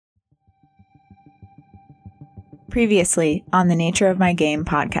Previously on the Nature of My Game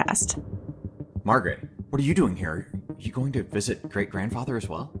podcast. Margaret, what are you doing here? Are you going to visit great-grandfather as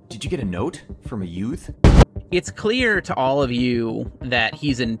well? Did you get a note from a youth? It's clear to all of you that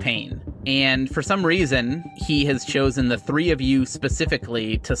he's in pain. And for some reason, he has chosen the three of you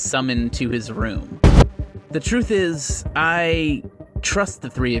specifically to summon to his room. The truth is, I trust the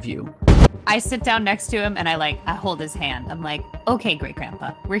three of you. I sit down next to him and I hold his hand. I'm like, okay,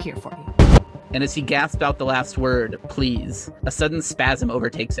 great-grandpa, we're here for you. And as he gasps out the last word, please, a sudden spasm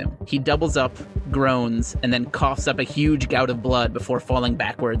overtakes him. He doubles up, groans, and then coughs up a huge gout of blood before falling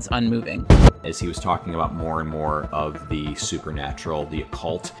backwards, unmoving. As he was talking about more and more of the supernatural, the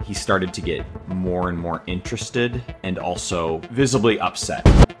occult, he started to get more and more interested and also visibly upset.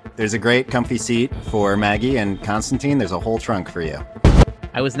 There's a great comfy seat for Maggie, and Constantine, there's a whole trunk for you.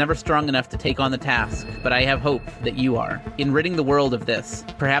 I was never strong enough to take on the task, but I have hope that you are. In ridding the world of this,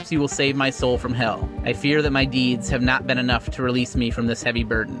 perhaps you will save my soul from hell. I fear that my deeds have not been enough to release me from this heavy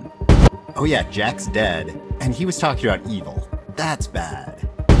burden. Oh yeah, Jack's dead, and he was talking about evil. That's bad.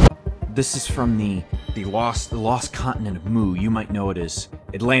 This is from the lost continent of Mu. You might know it as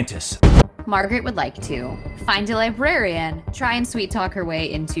Atlantis. Margaret would like to find a librarian, try and sweet talk her way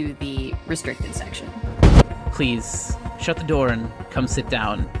into the restricted section. Please, shut the door and come sit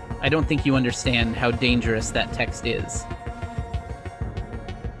down. I don't think you understand how dangerous that text is.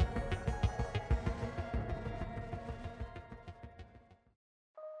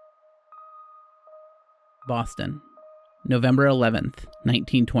 Boston, November 11th,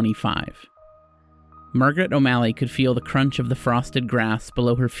 1925. Margaret O'Malley could feel the crunch of the frosted grass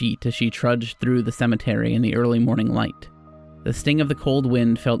below her feet as she trudged through the cemetery in the early morning light. The sting of the cold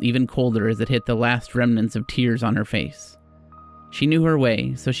wind felt even colder as it hit the last remnants of tears on her face. She knew her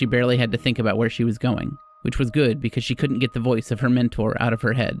way, so she barely had to think about where she was going, which was good because she couldn't get the voice of her mentor out of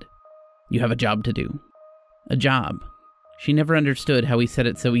her head. You have a job to do. A job. She never understood how he said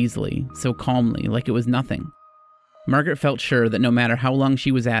it so easily, so calmly, like it was nothing. Margaret felt sure that no matter how long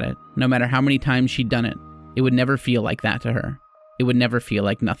she was at it, no matter how many times she'd done it, it would never feel like that to her. It would never feel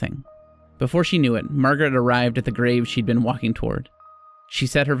like nothing. Before she knew it, Margaret arrived at the grave she'd been walking toward. She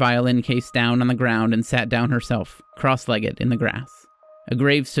set her violin case down on the ground and sat down herself, cross-legged in the grass. A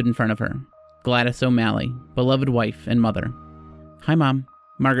grave stood in front of her. Gladys O'Malley, beloved wife and mother. "Hi, Mom,"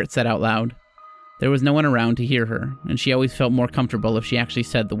 Margaret said out loud. There was no one around to hear her, and she always felt more comfortable if she actually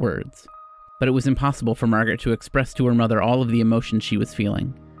said the words. But it was impossible for Margaret to express to her mother all of the emotions she was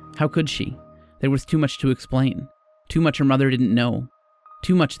feeling. How could she? There was too much to explain. Too much her mother didn't know.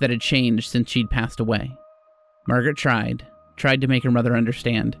 Too much that had changed since she'd passed away. Margaret tried to make her mother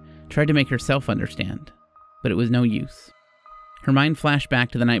understand, tried to make herself understand, but it was no use. Her mind flashed back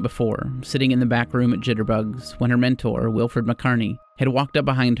to the night before, sitting in the back room at Jitterbugs, when her mentor, Wilfred McCarney, had walked up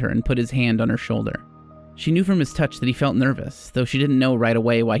behind her and put his hand on her shoulder. She knew from his touch that he felt nervous, though she didn't know right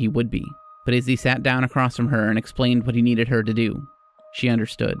away why he would be. But as he sat down across from her and explained what he needed her to do, she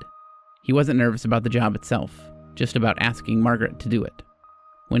understood. He wasn't nervous about the job itself, just about asking Margaret to do it.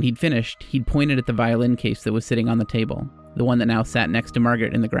 When he'd finished, he'd pointed at the violin case that was sitting on the table, the one that now sat next to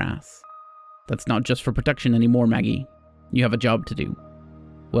Margaret in the grass. "That's not just for protection anymore, Maggie. You have a job to do."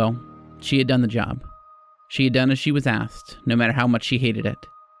 Well, she had done the job. She had done as she was asked, no matter how much she hated it.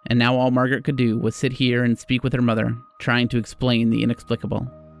 And now all Margaret could do was sit here and speak with her mother, trying to explain the inexplicable.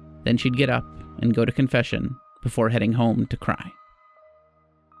 Then she'd get up and go to confession before heading home to cry.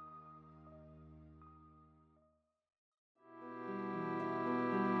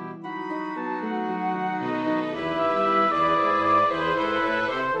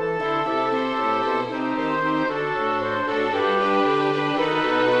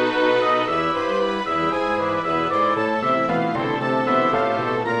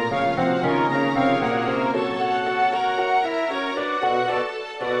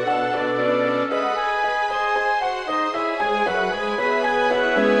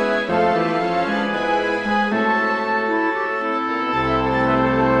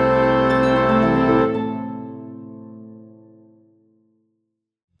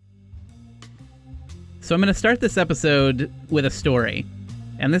 So I'm going to start this episode with a story.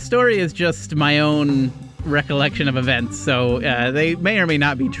 And this story is just my own recollection of events, so they may or may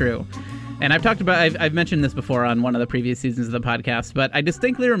not be true. And I've mentioned this before on one of the previous seasons of the podcast, but I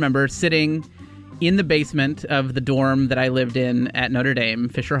distinctly remember sitting in the basement of the dorm that I lived in at Notre Dame,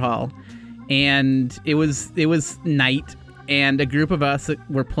 Fisher Hall, and it was night, and a group of us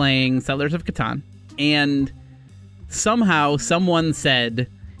were playing Settlers of Catan, and somehow someone said,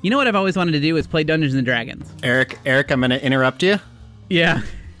 "You know what I've always wanted to do is play Dungeons & Dragons." Eric, I'm going to interrupt you. Yeah.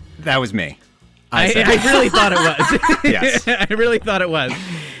 That was me. I really thought it was. Yes. I really thought it was.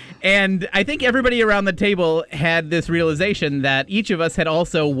 And I think everybody around the table had this realization that each of us had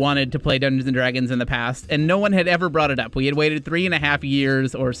also wanted to play Dungeons & Dragons in the past, and no one had ever brought it up. We had waited 3.5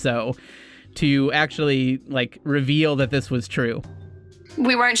 years or so to actually, reveal that this was true.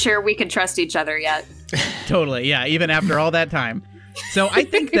 We weren't sure we could trust each other yet. Totally, yeah, even after all that time. So I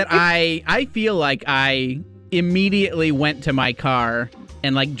think that I feel like I immediately went to my car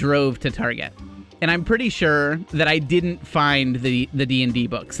and, drove to Target. And I'm pretty sure that I didn't find the D&D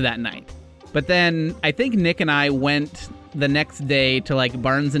books that night. But then I think Nick and I went the next day to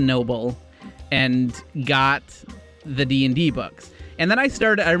Barnes & Noble and got the D&D books. And then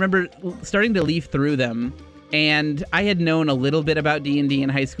I remember starting to leaf through them. And I had known a little bit about D&D in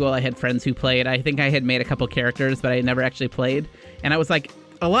high school. I had friends who played. I think I had made a couple characters, but I had never actually played. And I was like,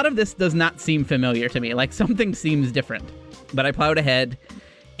 a lot of this does not seem familiar to me. Something seems different. But I plowed ahead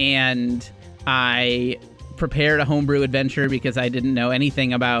and I prepared a homebrew adventure because I didn't know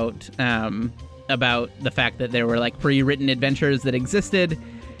anything about the fact that there were pre-written adventures that existed,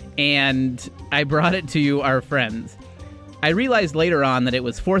 and I brought it to our friends. I realized later on that it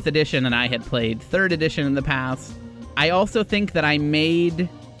was 4th edition and I had played 3rd edition in the past. I also think that I made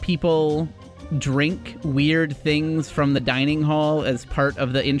people drink weird things from the dining hall as part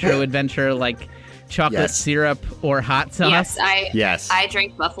of the intro adventure, chocolate syrup or hot sauce. Yes, I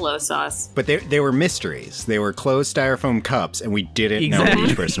drank buffalo sauce. But they were mysteries. They were closed styrofoam cups, and we didn't know what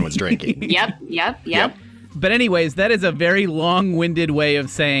each person was drinking. Yep. But anyways, that is a very long-winded way of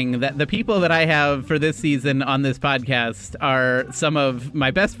saying that the people that I have for this season on this podcast are some of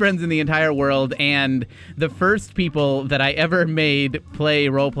my best friends in the entire world and the first people that I ever made play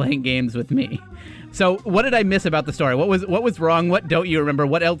role-playing games with me. So what did I miss about the story? What was wrong? What don't you remember?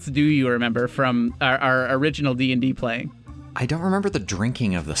 What else do you remember from our original D&D playing? I don't remember the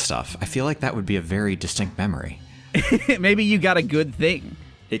drinking of the stuff. I feel like that would be a very distinct memory. Maybe you got a good thing.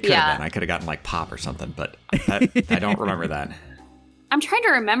 It could have been. I could have gotten pop or something, but I don't remember that. I'm trying to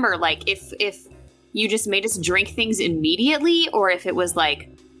remember if you just made us drink things immediately, or if it was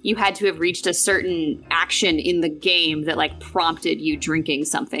you had to have reached a certain action in the game that prompted you drinking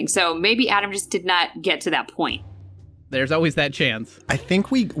something. So maybe Adam just did not get to that point. There's always that chance. I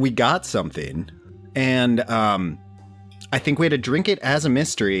think we got something, and I think we had to drink it as a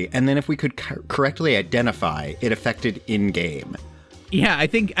mystery, and then if we could correctly identify, it affected in-game. Yeah, I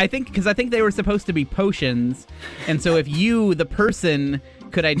think because I think they were supposed to be potions, and so if you, the person,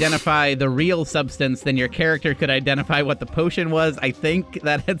 could identify the real substance, then your character could identify what the potion was. I think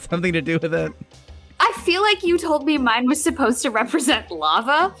that had something to do with it. I feel like you told me mine was supposed to represent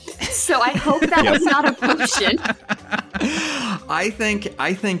lava, so I hope that was not a potion. I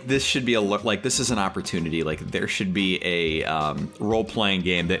think this should be this is an opportunity. There should be a role-playing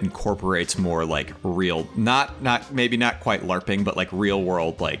game that incorporates more real, maybe not quite LARPing, but real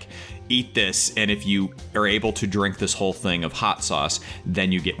world, eat this, and if you are able to drink this whole thing of hot sauce, then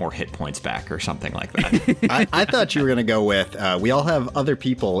you get more hit points back or something like that. I thought you were going to go with, we all have other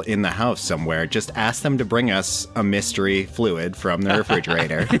people in the house somewhere. Just ask them to bring us a mystery fluid from the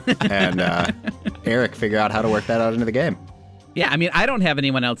refrigerator, and Eric figure out how to work that out into the game. Yeah, I mean, I don't have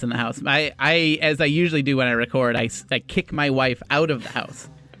anyone else in the house. I as I usually do when I record, I kick my wife out of the house.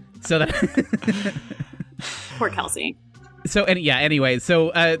 So that... Poor Kelsey. So anyway,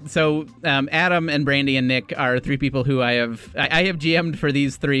 so Adam and Brandy and Nick are 3 people who I have GM'd for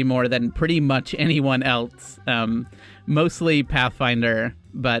these 3 more than pretty much anyone else. Mostly Pathfinder,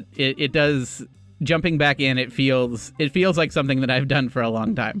 but it does, jumping back in, it feels like something that I've done for a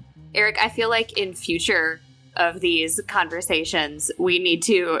long time. Eric, I feel like in future of these conversations, we need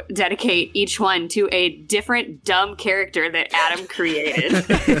to dedicate each one to a different dumb character that Adam created.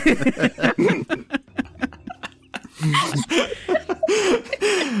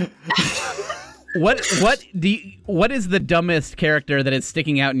 What is the dumbest character that is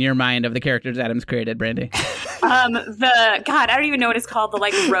sticking out in your mind of the characters Adam's created, Brandy? I don't even know what it's called.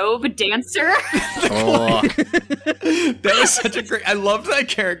 The robe dancer. Oh, that was such a great. I loved that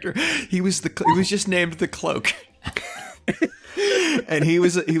character. He was just named the Cloak. And he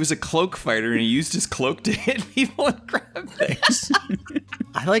was a cloak fighter, and he used his cloak to hit people and grab things.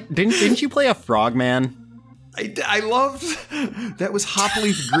 Didn't you play a frogman? I loved that. Was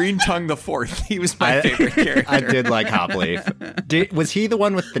Hopleaf Greentongue the Fourth. He was my favorite character. I did like Hopleaf. Was he the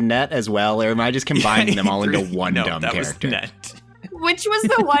one with the net as well, or am I just combining them all into one dumb that character? Was net. Which was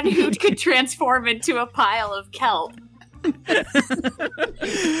the one who could transform into a pile of kelp?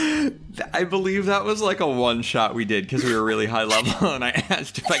 I believe that was a one shot we did because we were really high level, and I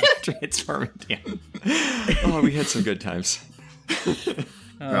asked if I could transform it down. Oh, we had some good times.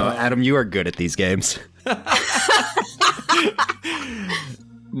 Oh, Adam, you are good at these games.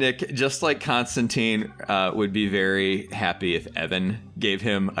 Nick, just like Constantine would be very happy if Evan gave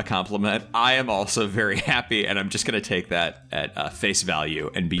him a compliment, I am also very happy, and I'm just going to take that at face value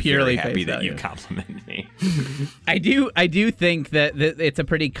and be Purely very happy face that you value. compliment me. I do think that it's a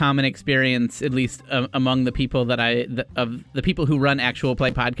pretty common experience, at least among the people that of the people who run actual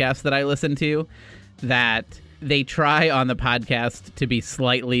play podcasts that I listen to, that they try on the podcast to be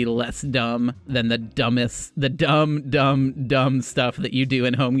slightly less dumb than the dumb stuff that you do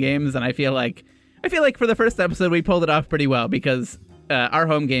in home games. And I feel like for the first episode we pulled it off pretty well because our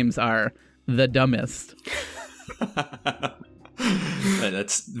home games are the dumbest.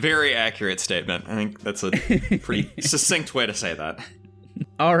 That's a very accurate statement. I think that's a pretty succinct way to say that.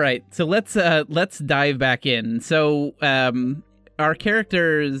 All right, so let's dive back in. So our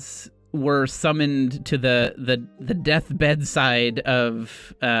characters were summoned to the deathbed side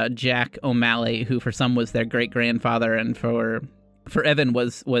of Jack O'Malley, who for some was their great-grandfather, and for Evan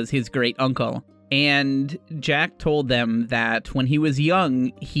was his great-uncle. And Jack told them that when he was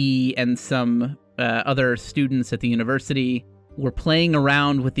young, he and some other students at the university were playing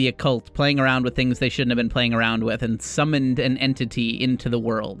around with the occult, playing around with things they shouldn't have been playing around with, and summoned an entity into the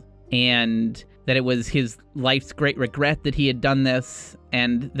world. And that it was his life's great regret that he had done this,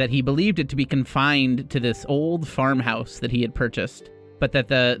 and that he believed it to be confined to this old farmhouse that he had purchased, but that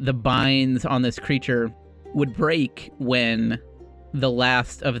the binds on this creature would break when the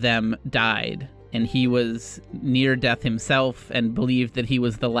last of them died, and he was near death himself and believed that he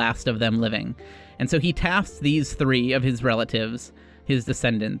was the last of them living. And so he tasked these three of his relatives, his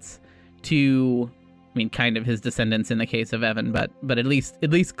descendants, to, I mean, kind of his descendants in the case of Evan, but at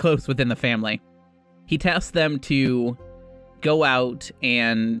least close within the family. He tasked them to go out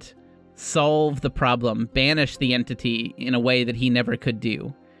and solve the problem, banish the entity in a way that he never could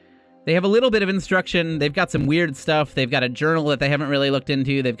do. They have a little bit of instruction. They've got some weird stuff. They've got a journal that they haven't really looked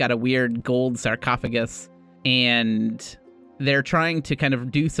into. They've got a weird gold sarcophagus. And they're trying to kind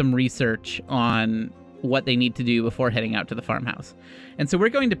of do some research on what they need to do before heading out to the farmhouse. And so we're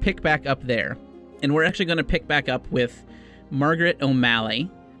going to pick back up there. And we're actually going to pick back up with Margaret O'Malley,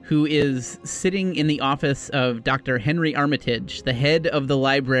 who is sitting in the office of Dr. Henry Armitage, the head of the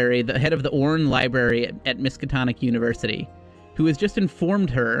library, the head of the Orne Library at Miskatonic University, who has just informed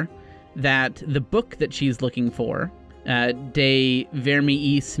her that the book that she's looking for, De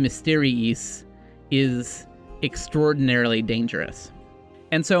Vermiis Mysteriis, is extraordinarily dangerous.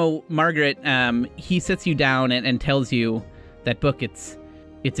 And so, Margaret, he sits you down and tells you that book, it's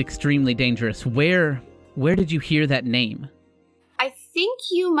extremely dangerous. Where did you hear that name? I think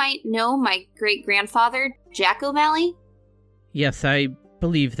you might know my great-grandfather, Jack O'Malley. Yes, I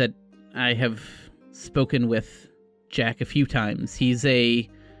believe that I have spoken with Jack a few times. He's a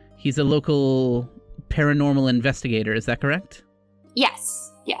local paranormal investigator, is that correct?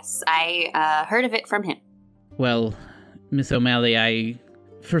 Yes. I heard of it from him. Well, Miss O'Malley,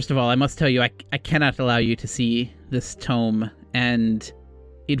 first of all, I must tell you, I cannot allow you to see this tome, and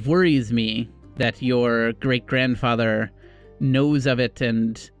it worries me that your great-grandfather knows of it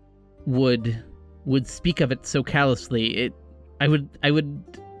and would speak of it so callously. I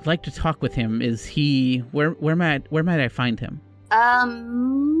would like to talk with him. Is he where might I find him?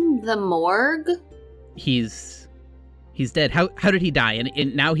 The morgue. He's dead. How did he die?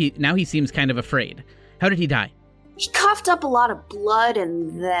 And now he seems kind of afraid. How did he die? He coughed up a lot of blood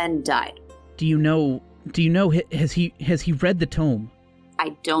and then died. Do you know has he read the tome?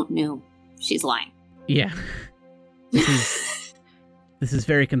 I don't know. She's lying. Yeah. This is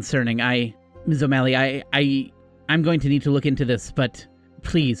very concerning. Ms. O'Malley, I'm going to need to look into this, but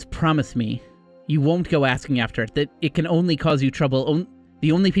please promise me you won't go asking after it, that it can only cause you trouble.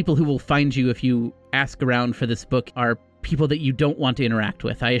 The only people who will find you if you ask around for this book are people that you don't want to interact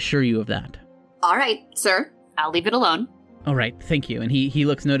with. I assure you of that. All right, sir. I'll leave it alone. All right, thank you. And he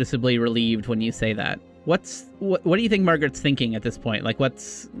looks noticeably relieved when you say that. What do you think Margaret's thinking at this point? Like, what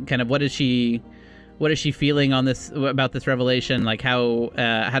is she feeling on this, about this revelation? Like, how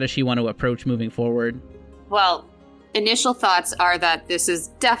does she want to approach moving forward? Well, initial thoughts are that this is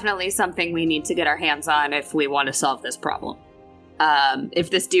definitely something we need to get our hands on if we want to solve this problem.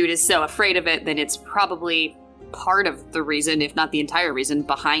 If this dude is so afraid of it, then it's probably part of the reason, if not the entire reason,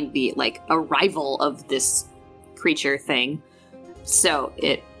 behind the, arrival of this creature thing. So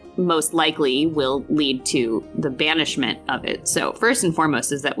it most likely will lead to the banishment of it. So first and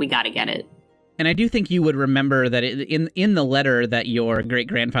foremost is that we gotta get it. And I do think you would remember that in the letter that your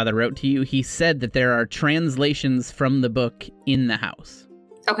great-grandfather wrote to you, he said that there are translations from the book in the house.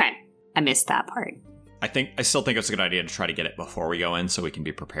 Okay, I missed that part. I still think it's a good idea to try to get it before we go in so we can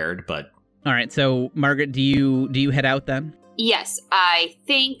be prepared, but... All right, so Margaret, do you head out then? Yes, I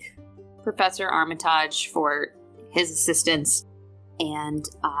thank Professor Armitage for his assistance, and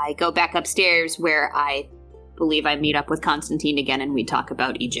I go back upstairs where I believe I meet up with Constantine again and we talk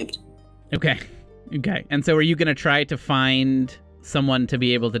about Egypt. Okay. And so are you going to try to find someone to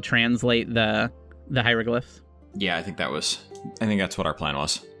be able to translate the hieroglyphs? Yeah, I think that's what our plan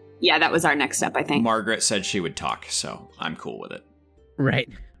was. Yeah, that was our next step, I think. Margaret said she would talk, so I'm cool with it. Right.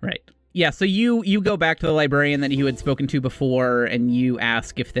 Yeah, so you go back to the librarian that you had spoken to before, and you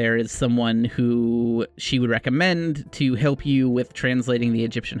ask if there is someone who she would recommend to help you with translating the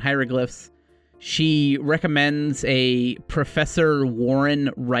Egyptian hieroglyphs. She recommends a Professor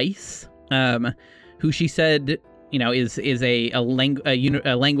Warren Rice, who she said, is a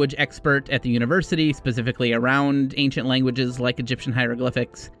language expert at the university, specifically around ancient languages like Egyptian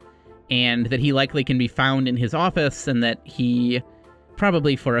hieroglyphics, and that he likely can be found in his office, and that he,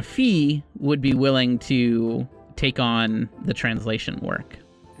 probably for a fee, would be willing to take on the translation work.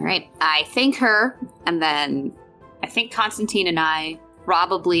 All right, I thank her, and then I think Constantine and I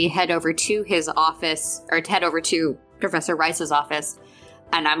probably head over to his office, or head over to Professor Rice's office,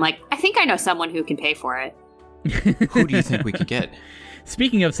 and I'm like, I think I know someone who can pay for it. Who do you think we could get?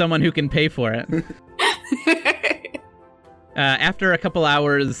 Speaking of someone who can pay for it. After a couple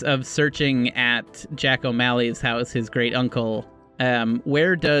hours of searching at Jack O'Malley's house, his great uncle,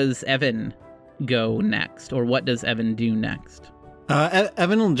 where does Evan go next, or what does Evan do next?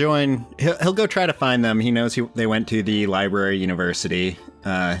 Evan will join. He'll go try to find them. He knows they went to the library university.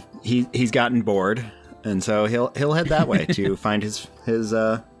 He's gotten bored, and so he'll head that way to find his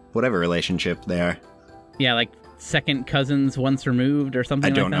whatever relationship they are. Yeah, like second cousins once removed or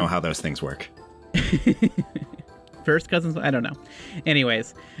something like that? I don't know how those things work. First cousins? I don't know.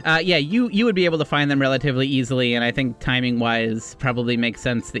 Anyways, you would be able to find them relatively easily, and I think timing-wise probably makes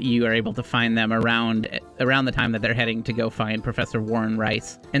sense that you are able to find them around the time that they're heading to go find Professor Warren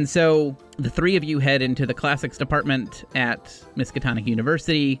Rice. And so the three of you head into the classics department at Miskatonic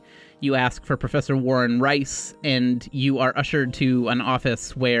University. You ask for Professor Warren Rice, and you are ushered to an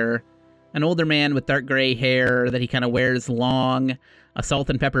office where an older man with dark gray hair that he kind of wears long, a salt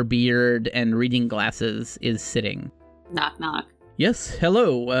and pepper beard, and reading glasses is sitting. Knock, knock. Yes,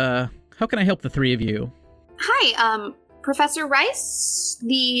 hello. How can I help the three of you? Hi, Professor Rice.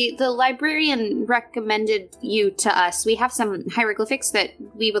 The librarian recommended you to us. We have some hieroglyphics that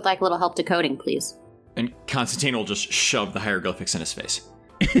we would like a little help decoding, please. And Constantine will just shove the hieroglyphics in his face.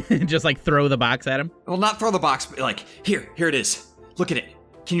 Just like throw the box at him? Well, not throw the box, but like, here it is. Look at it.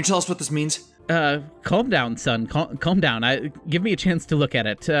 Can you tell us what this means? Calm down, son. Calm down. Give me a chance to look at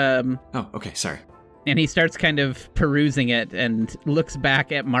it. Oh, okay, sorry. And he starts kind of perusing it and looks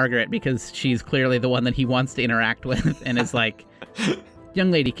back at Margaret because she's clearly the one that he wants to interact with and is like, young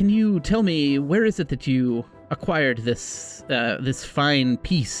lady, can you tell me where is it that you acquired this fine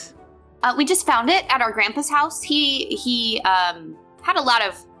piece? We just found it at our grandpa's house. He had a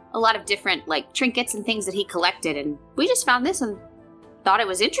lot of different like trinkets and things that he collected, and we just found this and thought it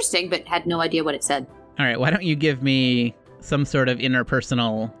was interesting, but had no idea what it said. All right, why don't you give me some sort of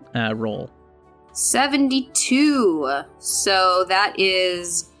interpersonal roll? 72. So that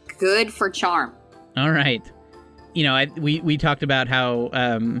is good for charm. All right. We talked about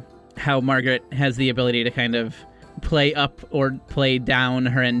how Margaret has the ability to kind of play up or play down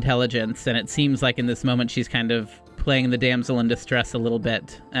her intelligence, and it seems like in this moment she's kind of playing the damsel in distress a little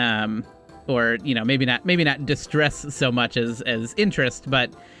bit. Or, maybe not distress so much as interest,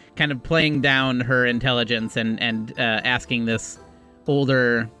 but kind of playing down her intelligence and asking this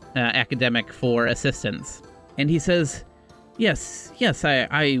older academic for assistance. And he says, yes,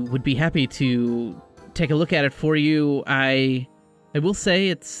 I would be happy to take a look at it for you. I will say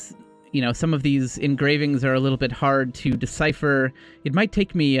it's, some of these engravings are a little bit hard to decipher. It might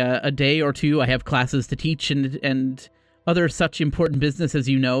take me a day or two. I have classes to teach and other such important business, as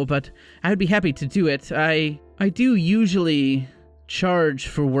you know, but I would be happy to do it. I do usually charge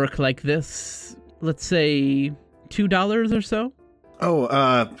for work like this, let's say $2 or so.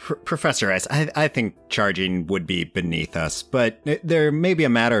 Oh, Professor S, I think charging would be beneath us, but there may be a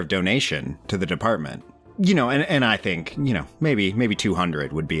matter of donation to the department. And I think, maybe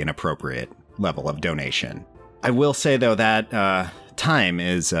 200 would be an appropriate level of donation. I will say, though, that time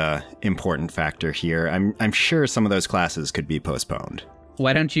is an important factor here. I'm sure some of those classes could be postponed.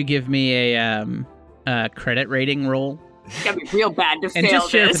 Why don't you give me a credit rating roll? It's gotta be real bad to fail this. And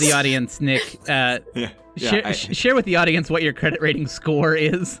just share this. with the audience, Nick. Share with the audience what your credit rating score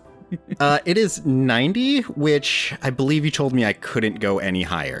is. It is 90, which I believe you told me I couldn't go any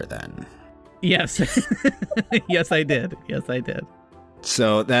higher than. Yes. Yes, I did.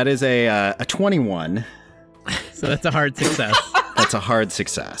 So that is a 21. So that's a hard success. That's a hard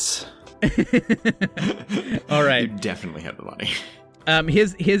success. All right. You definitely have the money.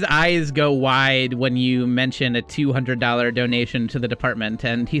 His eyes go wide when you mention a $200 donation to the department,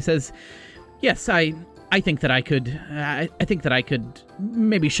 and he says, "Yes, I think that I could. I think that I could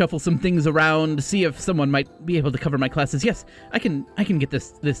maybe shuffle some things around, see if someone might be able to cover my classes. Yes, I can get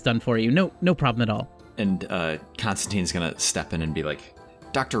this done for you. No problem at all." And Constantine's gonna step in and be like,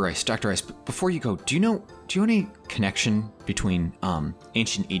 Dr. Rice, before you go, do you know any connection between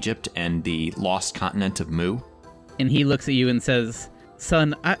ancient Egypt and the lost continent of Mu? And he looks at you and says,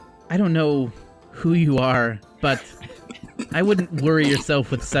 "Son, I don't know who you are, but I wouldn't worry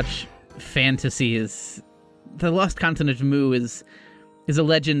yourself with such fantasies. The lost continent of Mu is a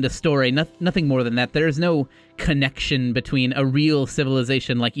legend, a story, nothing more than that. There is no connection between a real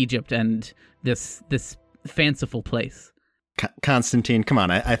civilization like Egypt and this fanciful place." Constantine, come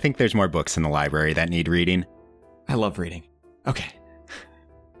on. I think there's more books in the library that need reading. I love reading. Okay.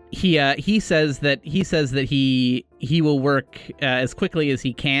 He says that he will work as quickly as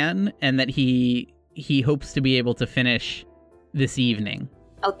he can, and that he hopes to be able to finish this evening.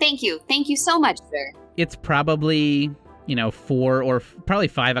 Oh, thank you so much, sir. It's probably 4 or probably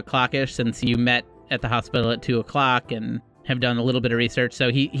 5 o'clock-ish, since you met at the hospital at 2 o'clock and have done a little bit of research. So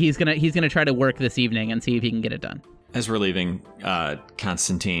he's gonna try to work this evening and see if he can get it done. As we're leaving,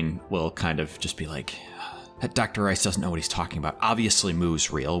 Constantine will kind of just be like, Dr. Rice doesn't know what he's talking about. Obviously,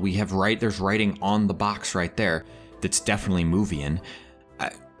 Mu's real. There's writing on the box right there that's definitely Movian.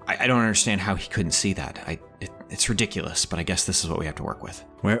 I don't understand how he couldn't see that. It's ridiculous, but I guess this is what we have to work with.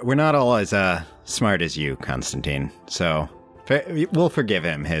 We're not all as smart as you, Constantine. So we'll forgive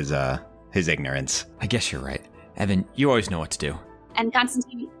him his ignorance. I guess you're right. Evan, you always know what to do. And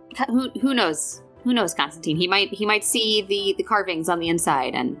Constantine, who knows? Who knows, Constantine? He might see the carvings on the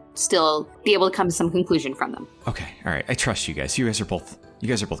inside and still be able to come to some conclusion from them. Okay, all right. I trust you guys. You guys are both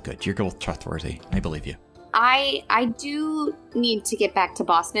good. You're both trustworthy. I believe you. I do need to get back to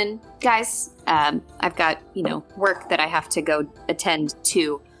Boston, guys. I've got work that I have to go attend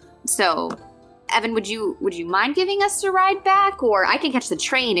to. So, Evan, would you mind giving us a ride back, or I can catch the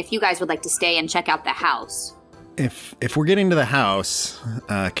train if you guys would like to stay and check out the house? If we're getting to the house,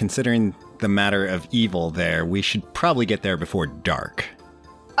 considering the matter of evil there, we should probably get there before dark.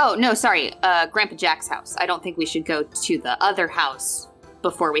 Oh, no, sorry. Grandpa Jack's house. I don't think we should go to the other house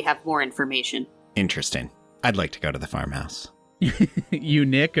before we have more information. Interesting. I'd like to go to the farmhouse. You,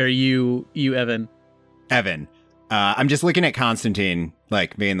 Nick, or you, Evan? Evan. I'm just looking at Constantine,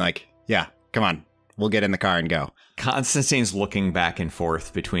 being like, yeah, come on. We'll get in the car and go. Constantine's looking back and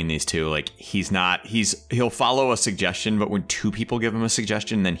forth between these two. He'll follow a suggestion, but when two people give him a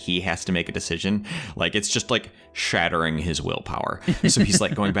suggestion, then he has to make a decision. It's just shattering his willpower. So he's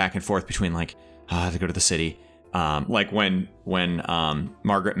going back and forth between to go to the city. When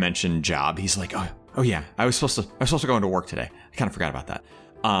Margaret mentioned job, he's like, oh yeah, I was supposed to go into work today. I kind of forgot about that.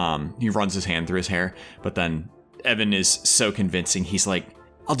 He runs his hand through his hair, but then Evan is so convincing. He's like,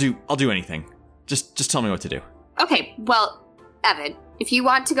 I'll do anything. Just tell me what to do. Okay, well, Evan, if you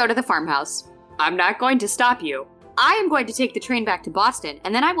want to go to the farmhouse, I'm not going to stop you. I am going to take the train back to Boston,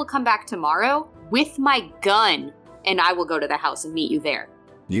 and then I will come back tomorrow with my gun, and I will go to the house and meet you there.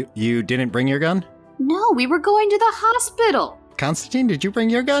 You didn't bring your gun? No, we were going to the hospital. Constantine, did you bring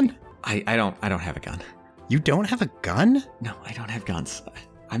your gun? I don't have a gun. You don't have a gun? No, I don't have guns.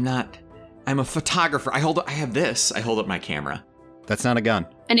 I'm a photographer. I have this. I hold up my camera. That's not a gun.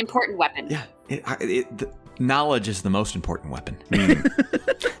 An important weapon. Yeah. The knowledge is the most important weapon.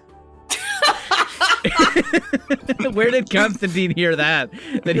 Where did Constantine hear that?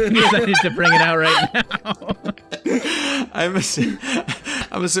 That he decided to bring it out right now? I'm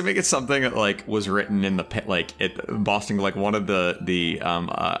assuming it's something that was written in the pit, at Boston. One of the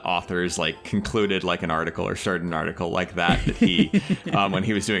authors concluded an article or started an article like that he when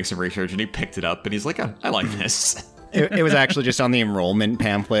he was doing some research, and he picked it up and he's like, oh, I like this. It was actually just on the enrollment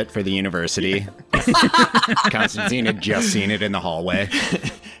pamphlet for the university. Constantine had just seen it in the hallway.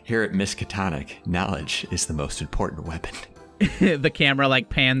 Here at Miskatonic, knowledge is the most important weapon. The camera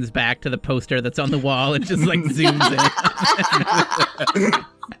pans back to the poster that's on the wall and just zooms in.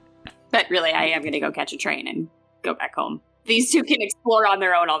 But really, I am going to go catch a train and go back home. These two can explore on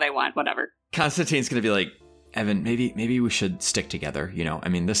their own all they want, whatever. Constantine's going to be like, Evan, maybe we should stick together.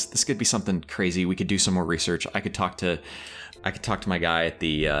 This could be something crazy. We could do some more research. I could talk to my guy at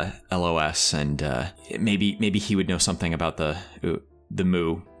the LOS, and maybe he would know something about the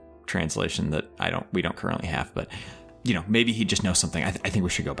Mu translation that we don't currently have. But maybe he just knows something. I think we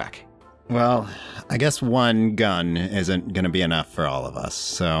should go back. Well, I guess one gun isn't going to be enough for all of us,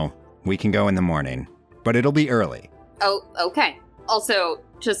 so we can go in the morning. but it'll be early. Oh, okay. Also,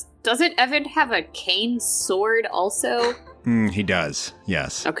 doesn't Evan have a cane sword also? He does,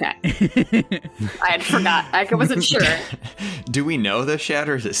 yes. Okay. I had forgot. I wasn't sure. Do we know this yet,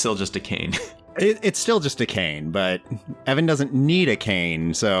 or is it still just a cane? It's still just a cane, but Evan doesn't need a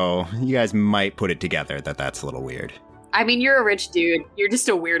cane, so you guys might put it together that that's a little weird. I mean, you're a rich dude. You're just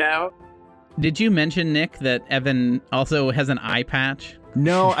a weirdo. Did you mention, Nick, that Evan also has an eye patch?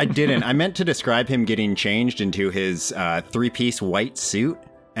 No, I didn't. I meant to describe him getting changed into his three-piece white suit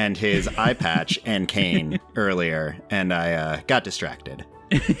and his eye patch and cane earlier, and I got distracted.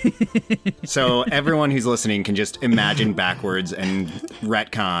 So everyone who's listening can just imagine backwards and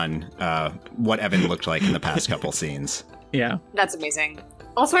retcon what Evan looked like in the past couple scenes. Yeah. That's amazing.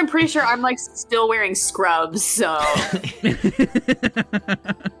 Also, I'm pretty sure I'm, still wearing scrubs, so...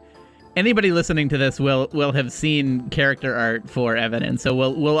 Anybody listening to this will have seen character art for Evan, and so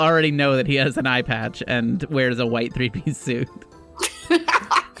we'll already know that he has an eye patch and wears a white three-piece suit.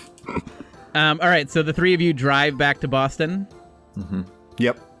 All right, so the three of you drive back to Boston. Mm-hmm.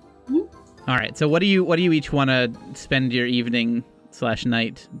 Yep. All right, so what do you each want to spend your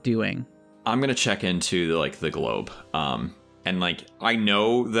evening/night doing? I'm gonna check into the Globe. And I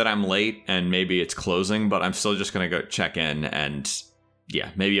know that I'm late and maybe it's closing, but I'm still just gonna go check in and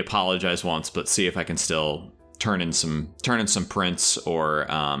maybe apologize once, but see if I can still turn in some prints or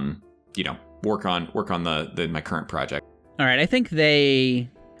work on my current project. All right, I think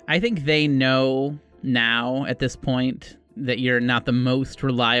they know now at this point that you're not the most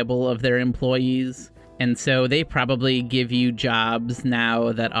reliable of their employees, and so they probably give you jobs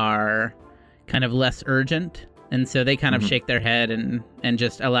now that are kind of less urgent, and so they kind of shake their head and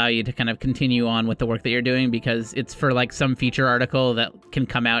just allow you to kind of continue on with the work that you're doing because it's for some feature article that can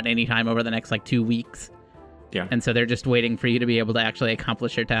come out anytime over the next 2 weeks. Yeah. And so they're just waiting for you to be able to actually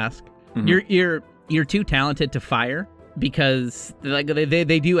accomplish your task. Mm-hmm. You're too talented to fire because they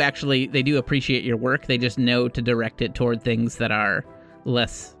do appreciate your work. They just know to direct it toward things that are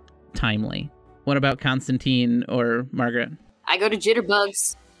less timely. What about Constantine or Margaret? I go to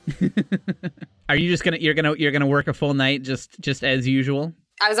Jitterbugs. Are you just you're gonna work a full night just as usual?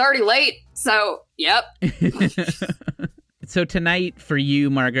 I was already late, so yep. So tonight for you,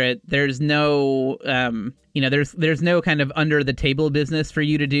 Margaret, there's no there's no kind of under the table business for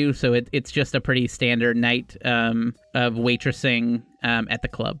you to do, so it's just a pretty standard night of waitressing at the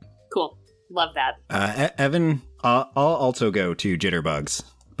club. Cool. Love that. Evan, I'll also go to Jitterbugs,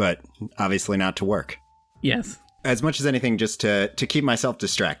 but obviously not to work. Yes. As much as anything, just to keep myself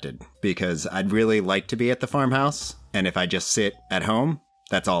distracted, because I'd really like to be at the farmhouse, and if I just sit at home,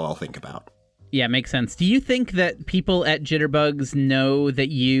 that's all I'll think about. Yeah, makes sense. Do you think that people at Jitterbugs know that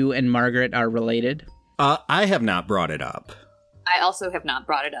you and Margaret are related? I have not brought it up. I also have not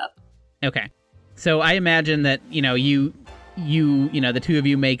brought it up. Okay. So I imagine that, you the two of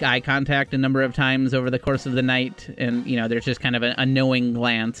you make eye contact a number of times over the course of the night, and, there's just kind of a knowing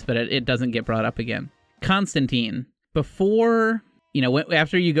glance, but it doesn't get brought up again. Constantine, before,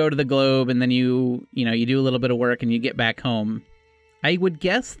 after you go to the Globe and then you do a little bit of work and you get back home, I would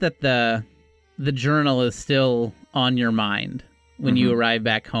guess that the journal is still on your mind when you arrive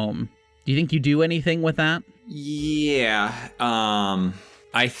back home. Do you think you do anything with that? Yeah.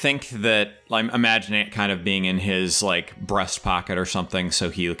 I think that I'm imagining it kind of being in his breast pocket or something, so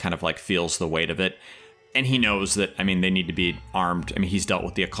he kind of feels the weight of it. And he knows that, they need to be armed. He's dealt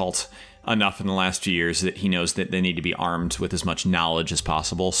with the occult enough in the last few years that he knows that they need to be armed with as much knowledge as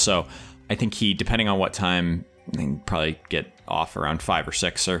possible. So I think he, depending on what time, I think probably get off around 5 or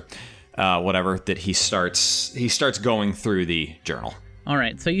 6 or whatever, that he starts going through the journal. All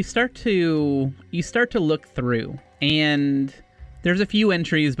right, so you start to look through, and there's a few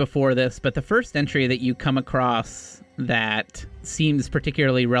entries before this, but the first entry that you come across that seems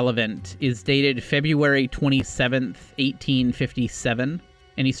particularly relevant is dated February 27th, 1857.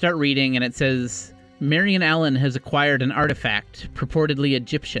 And you start reading, and it says, Marion Allen has acquired an artifact, purportedly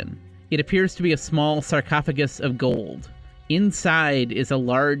Egyptian. It appears to be a small sarcophagus of gold. Inside is a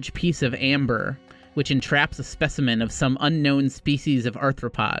large piece of amber, which entraps a specimen of some unknown species of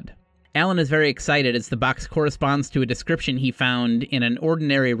arthropod. Allen is very excited as the box corresponds to a description he found in an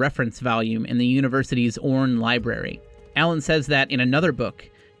ordinary reference volume in the university's Orne Library. Allen says that in another book,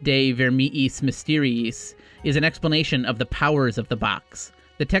 De Vermiis Mysteriis, is an explanation of the powers of the box.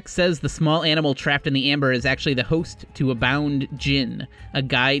 The text says the small animal trapped in the amber is actually the host to a bound jinn, a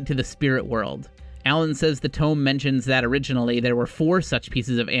guide to the spirit world. Allen says the tome mentions that originally there were 4 such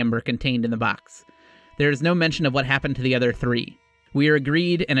pieces of amber contained in the box. There is no mention of what happened to the other 3. We are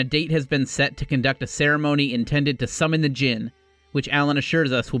agreed, and a date has been set to conduct a ceremony intended to summon the jinn, which Allen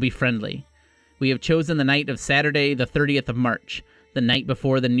assures us will be friendly. We have chosen the night of Saturday, the 30th of March, the night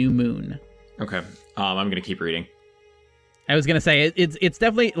before the new moon. Okay. I'm going to keep reading. I was going to say, it's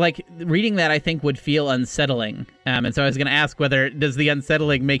definitely, like, reading that I think would feel unsettling. And so I was going to ask whether, does the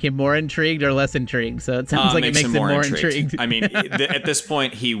unsettling make him more intrigued or less intrigued? So it sounds like it makes him more intrigued. I mean, at this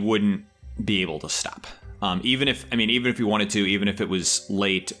point, he wouldn't be able to stop. Even if he wanted to, even if it was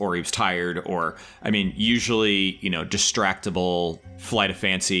late or he was tired or, usually, distractible, flight of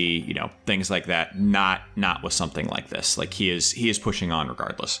fancy, things like that, not with something like this. Like he is pushing on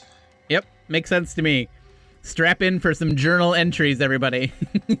regardless. Yep. Makes sense to me. Strap in for some journal entries, everybody.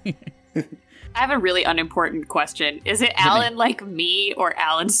 I have a really unimportant question. Is it Alan like me or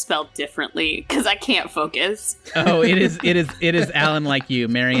Alan spelled differently? Because I can't focus. Oh, it is Alan like you,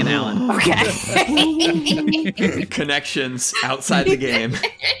 Marion Allen. Okay. Connections outside the game.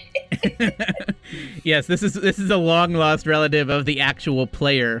 Yes, this is a long lost relative of the actual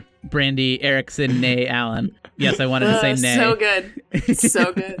player, Brandy Erickson Nay Allen. Yes, I wanted to say Nay. So good.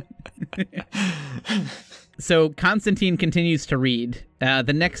 So good. So Constantine continues to read.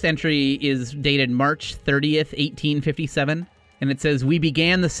 The next entry is dated March 30th, 1857, and it says, "We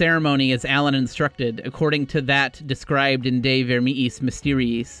began the ceremony as Alan instructed, according to that described in De Vermiis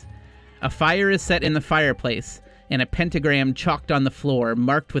Mysteriis. A fire is set in the fireplace, and a pentagram chalked on the floor,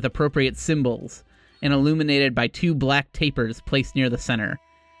 marked with appropriate symbols, and illuminated by 2 black tapers placed near the center,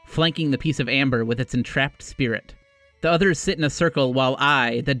 flanking the piece of amber with its entrapped spirit. The others sit in a circle while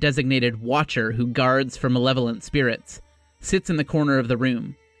I, the designated watcher who guards for malevolent spirits, sits in the corner of the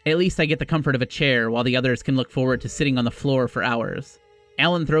room. At least I get the comfort of a chair while the others can look forward to sitting on the floor for hours.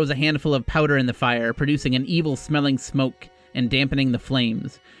 Alan throws a handful of powder in the fire, producing an evil-smelling smoke and dampening the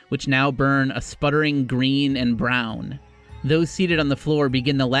flames, which now burn a sputtering green and brown. Those seated on the floor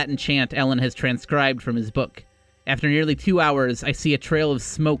begin the Latin chant Alan has transcribed from his book. After nearly 2 hours, I see a trail of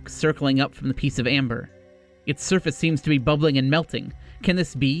smoke circling up from the piece of amber. Its surface seems to be bubbling and melting. Can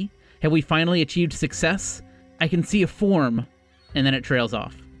this be? Have we finally achieved success? I can see a form." And then it trails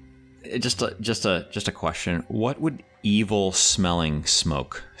off. Just a question. What would evil smelling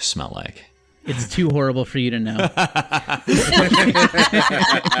smoke smell like? It's too horrible for you to know. All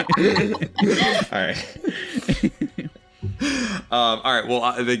right. All right.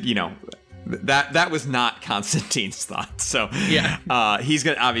 Well, that was not Constantine's thought. So yeah, he's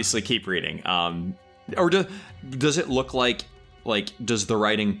gonna obviously keep reading. Or does it look like does the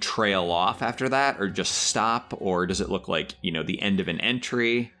writing trail off after that, or just stop, or does it look like the end of an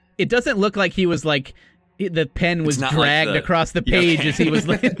entry? It doesn't look like he was like the pen was dragged across the page as he was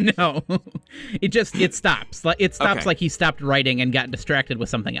like. No, it stops. It stops like he stopped writing and got distracted with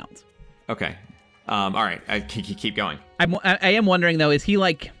something else. Okay. All right. Keep going. I am wondering though, is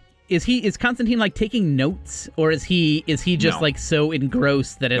Is Constantine like taking notes, or is he just like so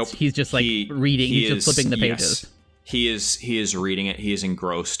engrossed that he's just like reading, he's just flipping the pages? Yes. He is reading it. He is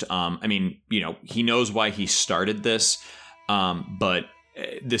engrossed. He knows why he started this, but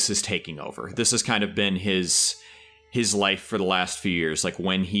this is taking over. This has kind of been his life for the last few years. Like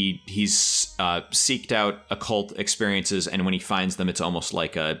when he's seeked out occult experiences, and when he finds them, it's almost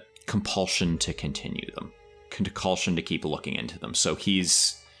like a compulsion to continue them, compulsion to keep looking into them. So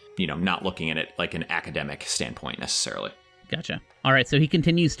he's not looking at it like an academic standpoint necessarily. Gotcha. All right, so he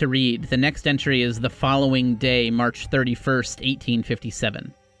continues to read. The next entry is the following day, March 31st,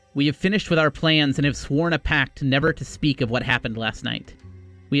 1857. "We have finished with our plans and have sworn a pact never to speak of what happened last night.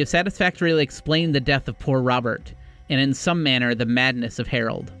 We have satisfactorily explained the death of poor Robert, and in some manner the madness of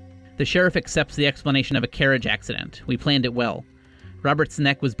Harold. The sheriff accepts the explanation of a carriage accident. We planned it well. Robert's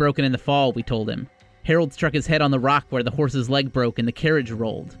neck was broken in the fall, we told him. Harold struck his head on the rock where the horse's leg broke and the carriage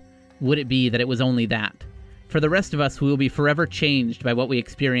rolled. Would it be that it was only that? For the rest of us, we will be forever changed by what we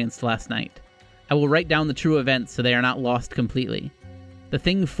experienced last night. I will write down the true events so they are not lost completely. The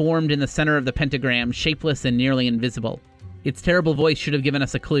thing formed in the center of the pentagram, shapeless and nearly invisible. Its terrible voice should have given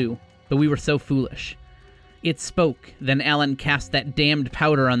us a clue, but we were so foolish. It spoke, then Alan cast that damned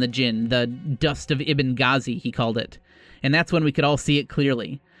powder on the djinn, the dust of Ibn Ghazi, he called it. And that's when we could all see it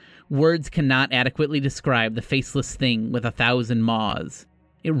clearly. Words cannot adequately describe the faceless thing with 1,000 maws.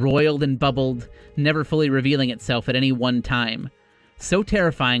 It roiled and bubbled, never fully revealing itself at any one time. So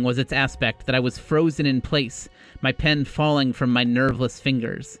terrifying was its aspect that I was frozen in place, my pen falling from my nerveless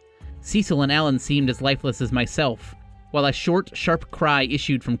fingers. Cecil and Alan seemed as lifeless as myself, while a short, sharp cry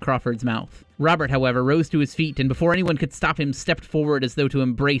issued from Crawford's mouth. Robert, however, rose to his feet, and before anyone could stop him, stepped forward as though to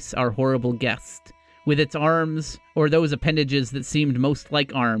embrace our horrible guest. With its arms, or those appendages that seemed most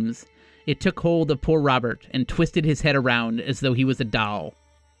like arms, it took hold of poor Robert and twisted his head around as though he was a doll.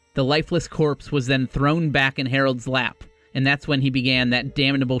 The lifeless corpse was then thrown back in Harold's lap, and that's when he began that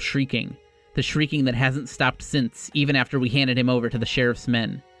damnable shrieking. the shrieking that hasn't stopped since, even after we handed him over to the sheriff's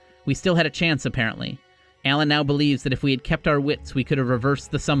men. We still had a chance, apparently. Alan now believes that if we had kept our wits, we could have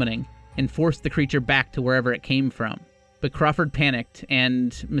reversed the summoning and forced the creature back to wherever it came from. But Crawford panicked,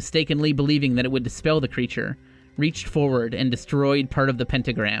 and, mistakenly believing that it would dispel the creature, reached forward and destroyed part of the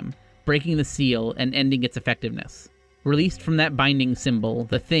pentagram, breaking the seal and ending its effectiveness. Released from that binding symbol,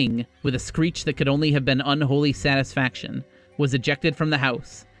 the thing, with a screech that could only have been unholy satisfaction, was ejected from the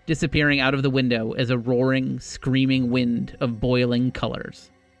house, disappearing out of the window as a roaring, screaming wind of boiling colors.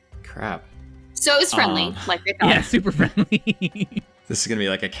 Crap. So it was friendly, like they thought. Yeah, super friendly. This is going to be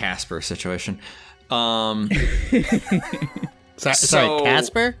like a Casper situation. Sorry,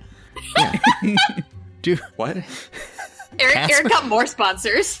 Casper? Yeah. What? Eric got more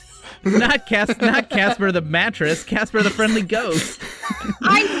sponsors. Not Casper the mattress, Casper the friendly ghost.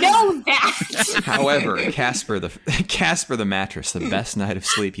 I know that. However, Casper the mattress, the best night of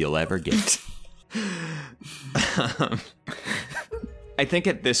sleep you'll ever get. I think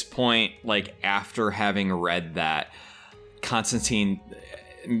at this point, like after having read that, Constantine,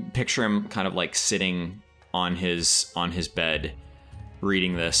 picture him kind of like sitting on his bed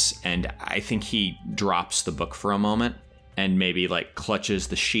reading this, and I think he drops the book for a moment and maybe like clutches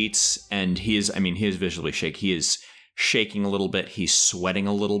the sheets, and he is visually shaking. He is shaking a little bit, he's sweating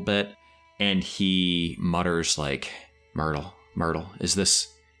a little bit, and he mutters like, Myrtle, is this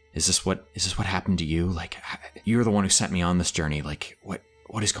what happened to you? Like, you're the one who sent me on this journey. Like, what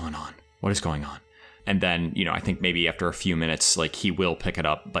is going on? What is going on? And then, I think maybe after a few minutes, like he will pick it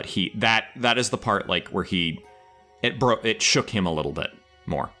up, but that is the part like where it shook him a little bit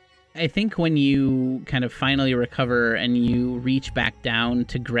more. I think when you kind of finally recover and you reach back down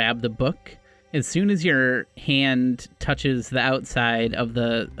to grab the book, as soon as your hand touches the outside of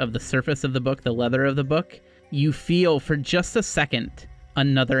the surface of the book, the leather of the book, you feel for just a second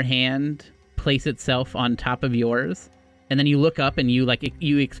another hand place itself on top of yours. And then you look up and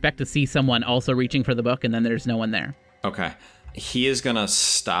you expect to see someone also reaching for the book, and then there's no one there. Okay. He is going to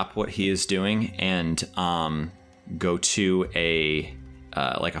stop what he is doing and go to a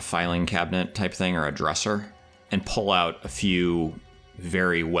filing cabinet type thing or a dresser and pull out a few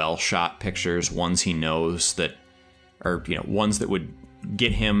very well shot pictures, ones he knows that are, ones that would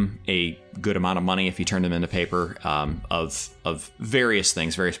get him a good amount of money if he turned them into paper, of various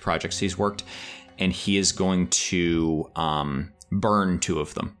things, various projects he's worked. And he is going to burn two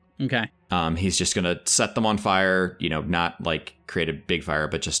of them. Okay. He's just going to set them on fire, not like create a big fire,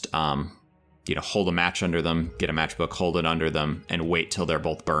 but just, hold a match under them, get a matchbook, hold it under them, and wait till they're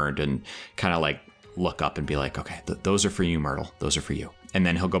both burned and kind of like look up and be like, okay, those are for you, Myrtle. Those are for you. And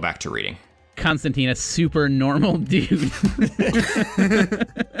then he'll go back to reading. Constantine, a super normal dude.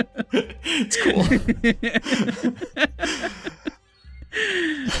 It's cool.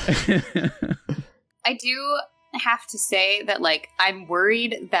 I do have to say that, like, I'm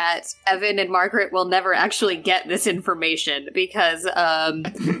worried that Evan and Margaret will never actually get this information because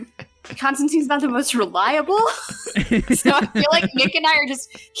Constantine's not the most reliable. So I feel like Nick and I are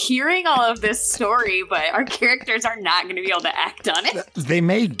just hearing all of this story, but our characters are not going to be able to act on it. They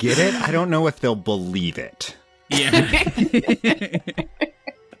may get it. I don't know if they'll believe it. Yeah.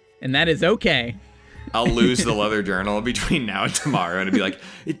 And that is okay. I'll lose the leather journal between now and tomorrow, and it'd be like,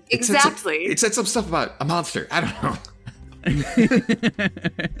 exactly. It said some stuff about a monster. I don't know.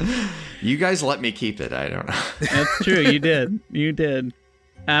 You guys let me keep it. I don't know. That's true. You did.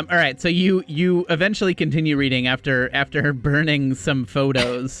 All right. So you eventually continue reading after burning some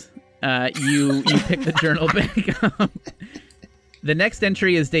photos. You pick the journal back up. The next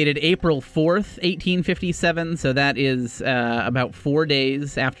entry is dated April 4th, 1857. So that is about 4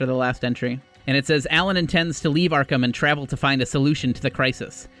 days after the last entry. And it says, Alan intends to leave Arkham and travel to find a solution to the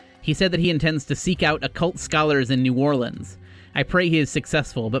crisis. He said that he intends to seek out occult scholars in New Orleans. I pray he is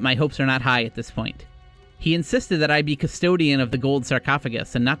successful, but my hopes are not high at this point. He insisted that I be custodian of the gold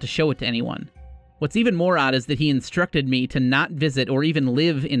sarcophagus and not to show it to anyone. What's even more odd is that he instructed me to not visit or even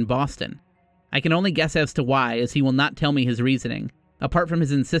live in Boston. I can only guess as to why, as he will not tell me his reasoning, apart from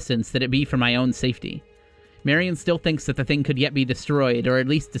his insistence that it be for my own safety. Marion still thinks that the thing could yet be destroyed, or at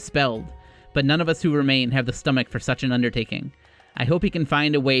least dispelled, but none of us who remain have the stomach for such an undertaking. I hope he can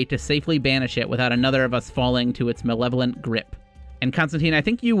find a way to safely banish it without another of us falling to its malevolent grip. And Constantine, I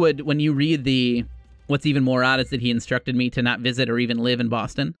think you would, when you read the what's even more odd is that he instructed me to not visit or even live in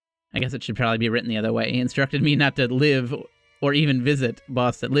Boston. I guess it should probably be written the other way. He instructed me not to live or even visit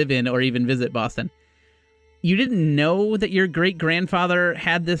Boston, live in or even visit Boston. You didn't know that your great-grandfather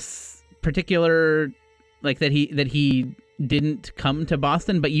had this particular, like that he didn't come to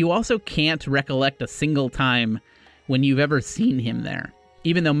Boston, but you also can't recollect a single time when you've ever seen him there.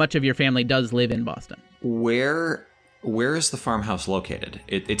 even though much of your family does live in Boston. Where is the farmhouse located?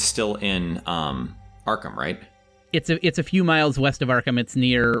 It's still in Arkham, right? It's a few miles west of Arkham. It's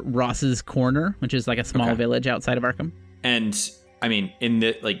near Ross's Corner, which is like a small village outside of Arkham. And I mean, in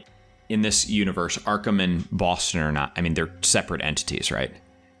this universe, Arkham and Boston are not. I mean, they're separate entities, right?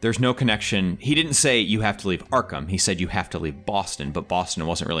 There's no connection. He didn't say you have to leave Arkham. He said you have to leave Boston, but Boston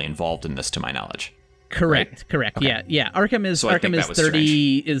wasn't really involved in this, to my knowledge. Correct. Okay. Yeah. Arkham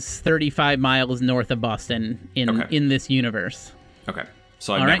is 35 miles north of Boston in this universe. Okay.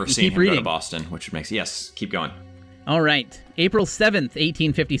 So I've never seen him go to Boston, which makes keep going. All right. April 7th,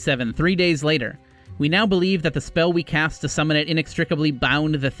 1857, 3 days later. We now believe that the spell we cast to summon it inextricably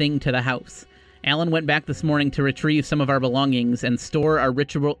bound the thing to the house. Alan went back this morning to retrieve some of our belongings and store our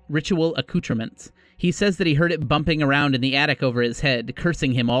ritual accoutrements. He says that he heard it bumping around in the attic over his head,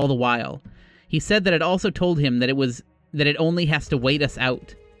 cursing him all the while. He said that it also told him that it only has to wait us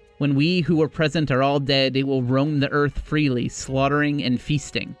out. When we who were present are all dead, it will roam the earth freely, slaughtering and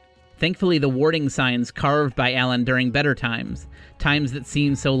feasting. Thankfully, the warding signs carved by Alan during better times that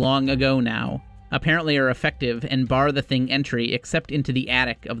seem so long ago now, apparently are effective and bar the thing entry except into the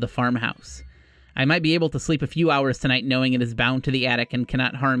attic of the farmhouse. I might be able to sleep a few hours tonight knowing it is bound to the attic and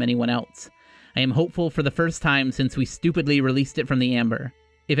cannot harm anyone else. I am hopeful for the first time since we stupidly released it from the amber.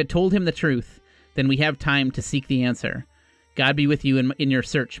 If it told him the truth, then we have time to seek the answer. God be with you in your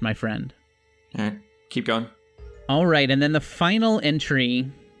search, my friend. All right, keep going. All right, and then the final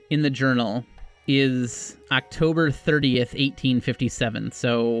entry in the journal is October 30th, 1857,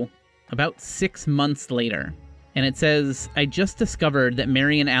 so about 6 months later. And it says, I just discovered that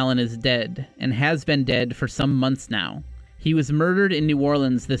Marion Allen is dead, and has been dead for some months now. He was murdered in New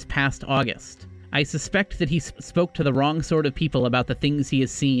Orleans this past August. I suspect that he spoke to the wrong sort of people about the things he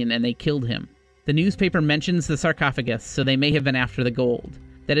has seen, and they killed him. The newspaper mentions the sarcophagus, so they may have been after the gold.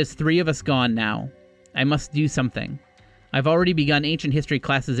 That is 3 of us gone now. I must do something. I've already begun ancient history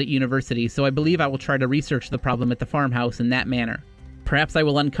classes at university, so I believe I will try to research the problem at the farmhouse in that manner. Perhaps I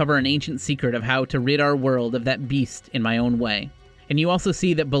will uncover an ancient secret of how to rid our world of that beast in my own way. And you also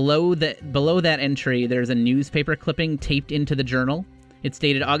see that below that entry, there's a newspaper clipping taped into the journal. It's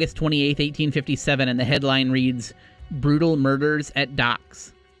dated August 28th, 1857, and the headline reads, Brutal Murders at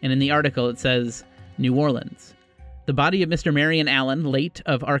Docks. And in the article it says, New Orleans. The body of Mr. Marion Allen, late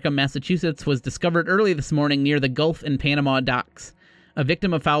of Arkham, Massachusetts, was discovered early this morning near the Gulf and Panama docks. A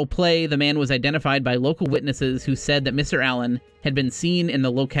victim of foul play, the man was identified by local witnesses who said that Mr. Allen had been seen in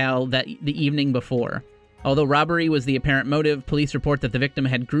the locale the evening before. Although robbery was the apparent motive, police report that the victim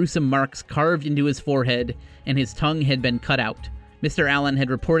had gruesome marks carved into his forehead and his tongue had been cut out. Mr. Allen had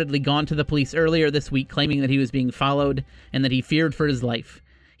reportedly gone to the police earlier this week claiming that he was being followed and that he feared for his life.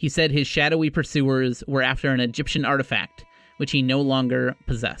 He said his shadowy pursuers were after an Egyptian artifact, which he no longer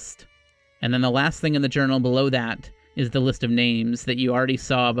possessed. And then the last thing in the journal below that is the list of names that you already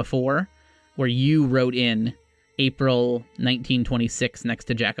saw before, where you wrote in April 1926 next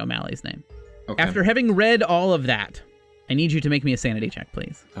to Jack O'Malley's name. Okay. After having read all of that, I need you to make me a sanity check,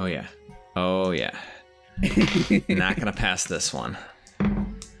 please. Oh, yeah. Not going to pass this one.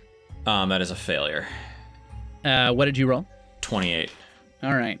 That is a failure. What did you roll? 28.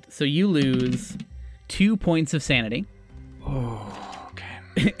 All right. So you lose 2 points of sanity. Oh,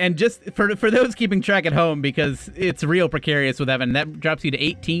 okay. And just for those keeping track at home, because it's real precarious with Evan, that drops you to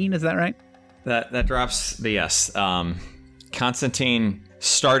 18, is that right? That drops the yes. Constantine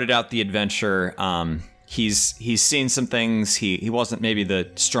started out the adventure. He's seen some things. He wasn't maybe the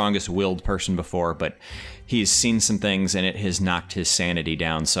strongest willed person before, but he's seen some things and it has knocked his sanity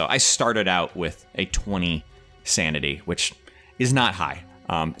down. So I started out with a 20 sanity, which is not high.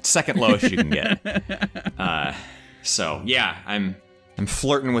 Second lowest you can get. So yeah, I'm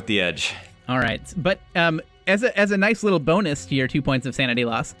flirting with the edge. All right, but as a nice little bonus to your 2 points of sanity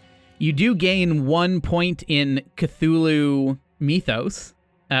loss, you do gain 1 point in Cthulhu mythos,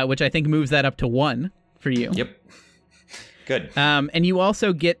 which I think moves that up to 1 for you. Yep. Good. And you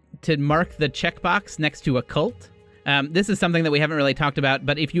also get to mark the checkbox next to occult. This is something that we haven't really talked about,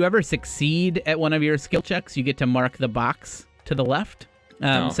 but if you ever succeed at one of your skill checks, you get to mark the box to the left.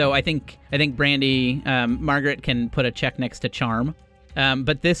 So I think Brandy, Margaret can put a check next to charm.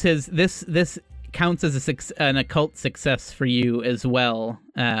 But this counts as an occult success for you as well,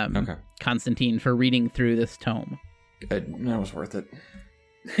 okay. Constantine, for reading through this tome. Good. That was worth it.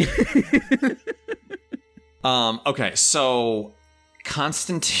 Okay, so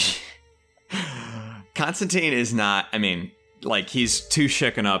Constantine is not, I mean, like, he's too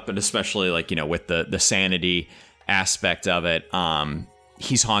shaken up, and especially, like, you know, with the sanity aspect of it,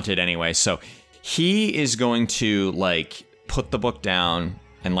 he's haunted anyway, so he is going to, like, put the book down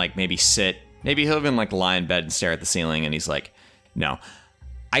and like maybe sit. Maybe he'll even like lie in bed and stare at the ceiling, and he's like, no.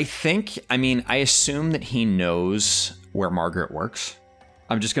 I assume that he knows where Margaret works.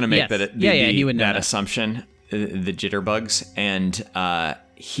 I'm just going to make he would know that assumption, the jitterbugs, and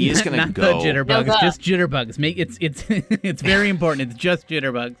he is going to not go. Not the jitterbugs, just jitterbugs. It's very important. It's just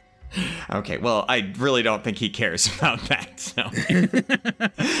jitterbugs. Okay, well, I really don't think he cares about that. So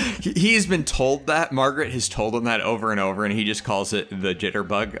he's been told that. Margaret has told him that over and over, and he just calls it the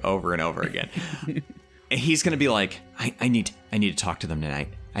jitterbug over and over again. And he's going to be like, I need to talk to them tonight.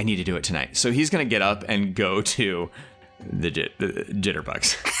 I need to do it tonight. So he's going to get up and go to the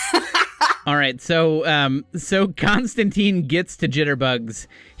jitterbugs. All right, so Constantine gets to jitterbugs.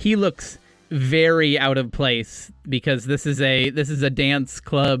 He looks very out of place because this is a dance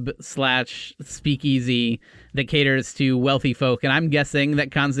club / speakeasy that caters to wealthy folk, and I'm guessing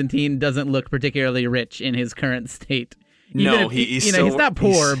that Constantine doesn't look particularly rich in his current state. No, he's not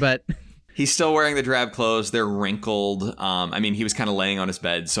poor, but he's still wearing the drab clothes. They're wrinkled. He was kind of laying on his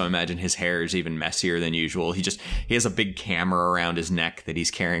bed, so I imagine his hair is even messier than usual. He has a big camera around his neck that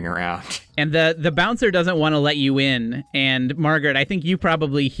he's carrying around. And the bouncer doesn't want to let you in. And Margaret, I think you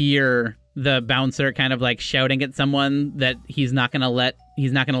probably hear the bouncer kind of like shouting at someone that he's not gonna let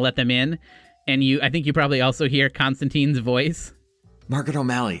them in. And I think you probably also hear Constantine's voice. Margaret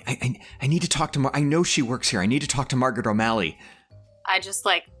O'Malley, I need to talk to I know she works here. I need to talk to Margaret O'Malley. I just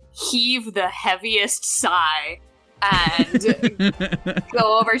like heave the heaviest sigh and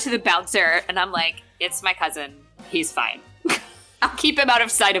go over to the bouncer, and I'm like, it's my cousin. He's fine. I'll keep him out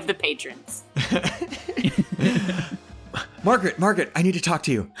of sight of the patrons. Margaret, I need to talk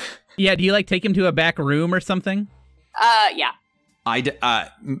to you. Yeah, do you like take him to a back room or something? Yeah.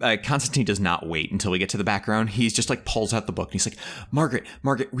 Constantine does not wait until we get to the background. He's just like pulls out the book and he's like, Margaret,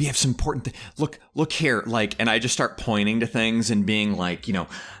 we have some important look here. Like, and I just start pointing to things and being like,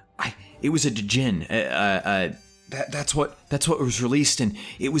 it was a djinn. That's what was released, and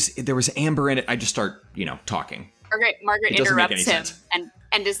there was amber in it. I just start, talking. Margaret interrupts him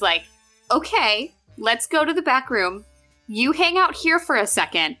and is like, okay, let's go to the back room. You hang out here for a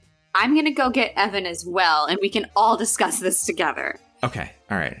second. I'm going to go get Evan as well, and we can all discuss this together. Okay.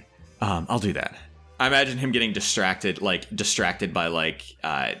 All right. I'll do that. I imagine him getting distracted by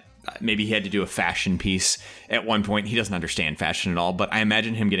maybe he had to do a fashion piece at one point. He doesn't understand fashion at all, but I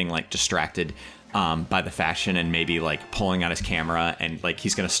imagine him getting distracted by the fashion and maybe pulling out his camera and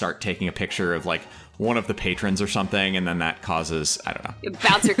he's going to start taking a picture of one of the patrons or something, and then that causes, I don't know. A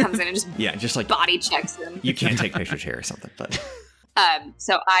bouncer comes in and just body checks him. You can't take pictures here or something, but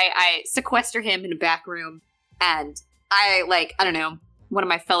so I sequester him in a back room, and I don't know, one of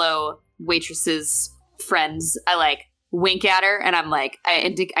my fellow waitresses friends, I wink at her, and I'm like,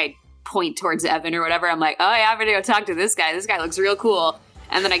 I point towards Evan or whatever. I'm like, oh yeah, I'm gonna go talk to this guy. This guy looks real cool.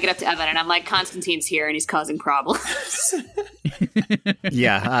 And then I get up to Evan, and I'm like, Constantine's here, and he's causing problems.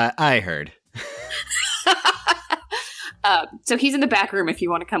 Yeah, I heard. So he's in the back room if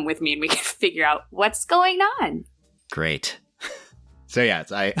you want to come with me, and we can figure out what's going on. Great. So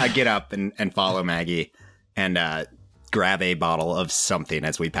yes, I get up and follow Maggie and grab a bottle of something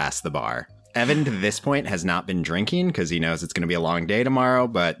as we pass the bar. Evan, to this point, has not been drinking because he knows it's going to be a long day tomorrow,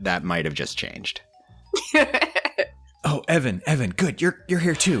 but that might have just changed. Oh, Evan, good. You're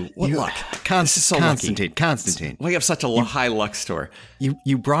here too. What luck? This is so Constantine. We have such a high luck store.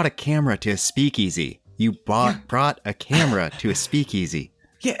 You brought a camera to a speakeasy. You brought a camera to a speakeasy.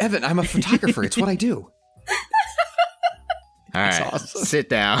 Yeah, Evan, I'm a photographer. It's what I do. All right, awesome. Sit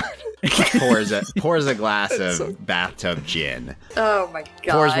down. Pours a glass of bathtub gin. Oh my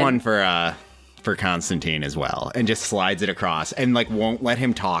god. Pours one for Constantine as well, and just slides it across, and won't let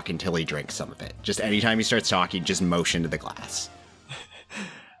him talk until he drinks some of it. Just anytime he starts talking, just motion to the glass.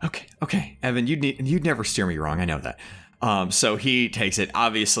 Okay, Evan, you'd never steer me wrong. I know that. So he takes it.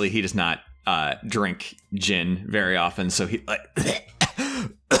 Obviously, he does not drink gin very often, so he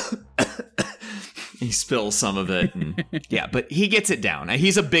he spills some of it, and yeah, but he gets it down.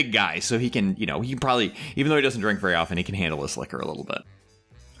 He's a big guy, so he can, he can probably, even though he doesn't drink very often, he can handle his liquor a little bit.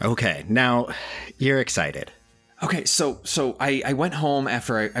 Okay, now you're excited. Okay, so I went home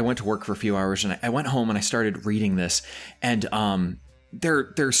after I went to work for a few hours, and I went home and I started reading this, and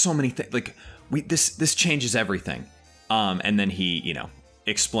there's so many things, this changes everything. And then he,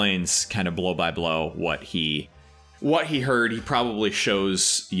 explains kind of blow by blow what he heard. He probably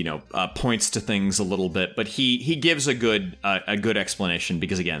shows, points to things a little bit, but he gives a good explanation,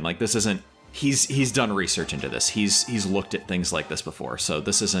 because again, this isn't, he's done research into this. He's looked at things like this before, so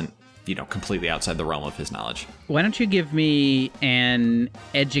this isn't, completely outside the realm of his knowledge. Why don't you give me an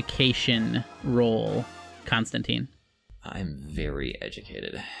education roll, Constantine? I'm very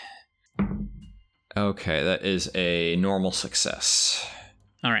educated. Okay, that is a normal success.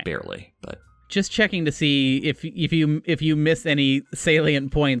 All right. Barely, but Just checking to see if you miss any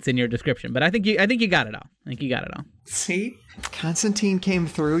salient points in your description. But I think you got it all. see, Constantine came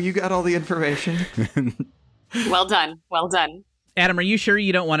through. You got all the information. Well done. Adam, are you sure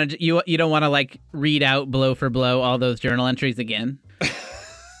you don't want to you don't want to like read out blow for blow all those journal entries again?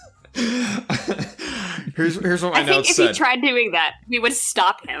 Here's what my I think notes if said. he tried doing that, we would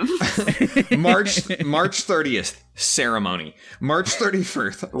stop him. March 30th, ceremony. March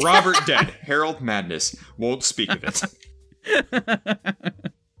 31st, Robert dead. Herald madness. Won't speak of it.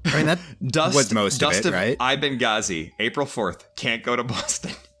 I mean, that was most Dust of it, right? I Benghazi. April 4th. Can't go to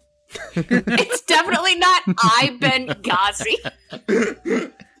Boston. It's definitely not I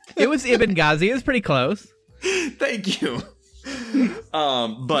Benghazi. It was Ibn Ghazi. It was pretty close. Thank you.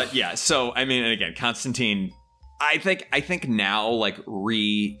 But yeah, so I mean, and again, Constantine, I think now, like,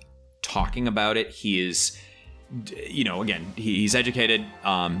 talking about it, he is, you know, again, he's educated,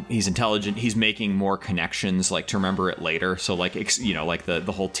 he's intelligent, he's making more connections, like, to remember it later. So, like, you know, like the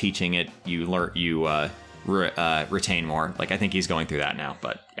whole teaching it, retain more. Like, I think he's going through that now.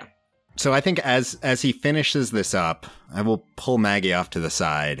 But yeah. So I think as he finishes this up, I will pull Maggie off to the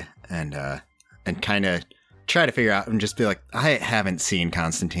side and kind of try to figure out and just be like, I haven't seen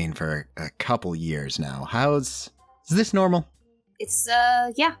Constantine for a couple years now. Is this normal? It's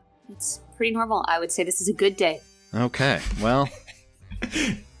it's pretty normal. I would say this is a good day. Okay, well,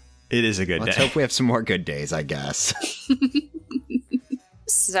 It is a good let's day. hope we have some more good days, I guess.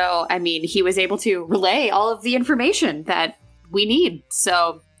 So, I mean, he was able to relay all of the information that we need.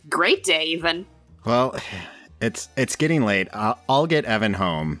 So, great day, even. Well, it's getting late. I'll get Evan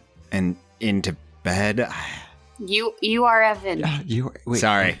home and into bed. You are Evan.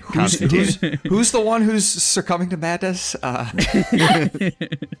 Sorry, Constantine. Who's the one who's succumbing to madness?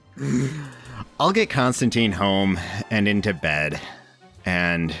 I'll get Constantine home and into bed,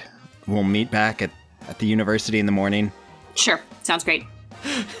 and we'll meet back at the university in the morning. Sure, sounds great.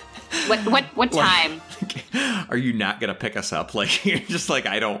 What time? Are you not gonna pick us up? Like, you're just like,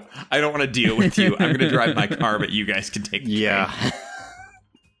 I don't want to deal with you. I'm gonna drive my car, but you guys can take the train.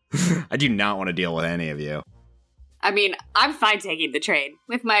 I do not want to deal with any of you. I mean, I'm fine taking the train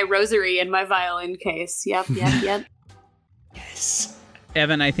with my rosary and my violin case. Yep. Yes.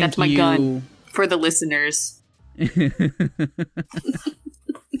 Evan, I think That's my gun for the listeners.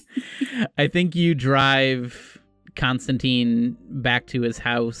 I think you drive Constantine back to his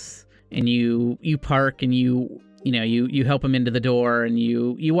house, and you park, and you help him into the door, and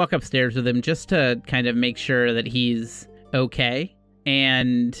you walk upstairs with him just to kind of make sure that he's okay.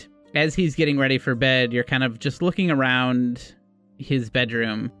 And as he's getting ready for bed, you're kind of just looking around his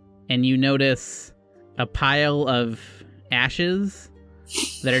bedroom, and you notice a pile of ashes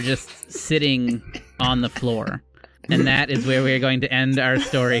that are just sitting on the floor. And that is where we are going to end our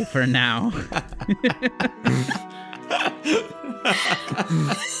story for now.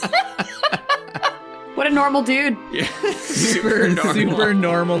 What a normal dude. Yeah. Super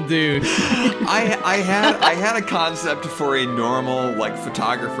normal dude. I had a concept for a normal, like,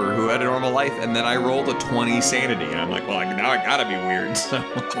 photographer who had a normal life, and then I rolled a 20 sanity, and I'm like, well, now I gotta be weird. So.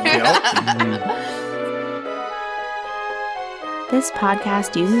 This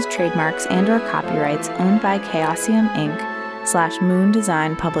podcast uses trademarks and/or copyrights owned by Chaosium Inc. / Moon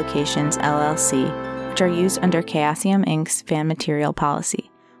Design Publications LLC, which are used under Chaosium Inc.'s fan material policy.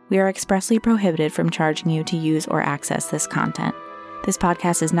 We are expressly prohibited from charging you to use or access this content. This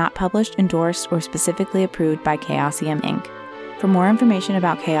podcast is not published, endorsed, or specifically approved by Chaosium Inc. For more information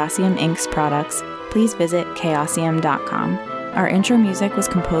about Chaosium Inc.'s products, please visit chaosium.com. Our intro music was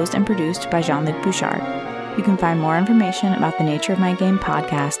composed and produced by Jean-Luc Bouchard. You can find more information about the Nature of My Game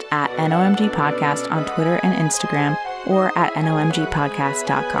podcast at NOMG Podcast on Twitter and Instagram, or at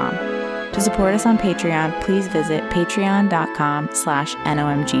nomgpodcast.com. To support us on Patreon, please visit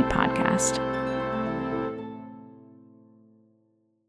patreon.com/NOMG Podcast.